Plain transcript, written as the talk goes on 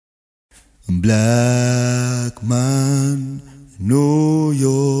Black man, know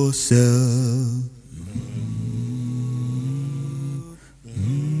yourself.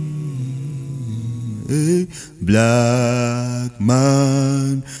 Hey, black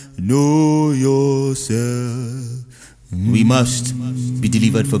man, know yourself. We must be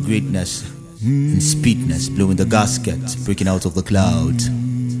delivered for greatness and speedness, blowing the gasket, breaking out of the clouds.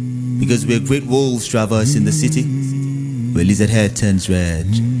 Because where great wolves traverse in the city, where lizard hair turns red,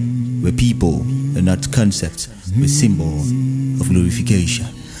 where people are not concepts, but symbol of glorification.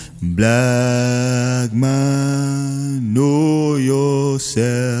 Black man, know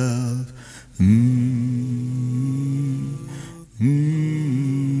yourself.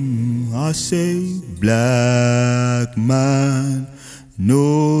 I say, black man,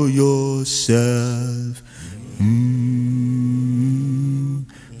 know yourself.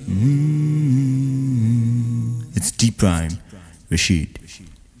 It's Dprime Rasheed.